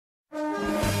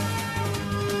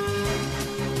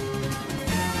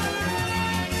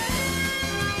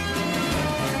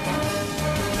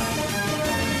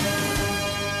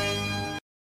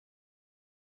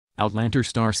Outlander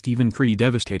star Steven Cree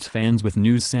devastates fans with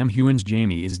news Sam Heughan's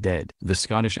Jamie is dead. The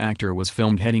Scottish actor was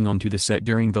filmed heading onto the set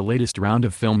during the latest round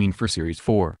of filming for Series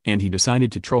 4, and he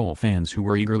decided to troll fans who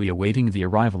were eagerly awaiting the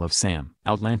arrival of Sam.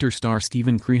 Outlander star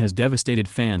Steven Cree has devastated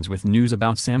fans with news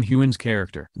about Sam Heughan's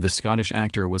character. The Scottish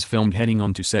actor was filmed heading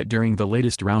onto set during the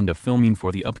latest round of filming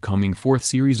for the upcoming 4th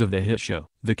series of the hit show.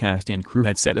 The cast and crew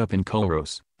had set up in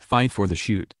Culross, Fife for the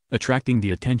shoot, attracting the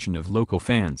attention of local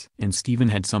fans. And Steven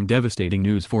had some devastating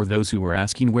news for those who were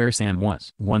asking where Sam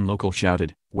was. One local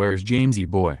shouted, "Where's Jamesy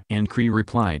boy?" And Cree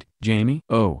replied, "Jamie?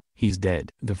 Oh, he's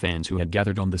dead." The fans who had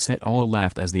gathered on the set all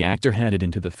laughed as the actor headed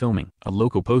into the filming. A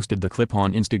local posted the clip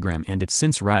on Instagram and it's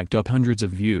since racked up hundreds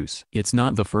of views. It's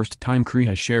not the first time Cree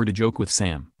has shared a joke with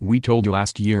Sam. "We told you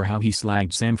last year how he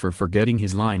slagged Sam for forgetting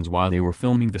his lines while they were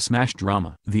filming the Smash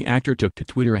drama." The actor took to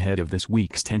Twitter ahead of this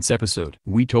week's 10th episode.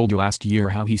 "We told you last year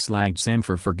how he slagged Sam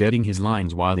for forgetting his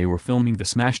lines while they were filming the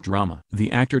Smash drama."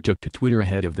 The actor took to Twitter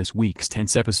ahead of this week's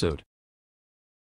 10th episode.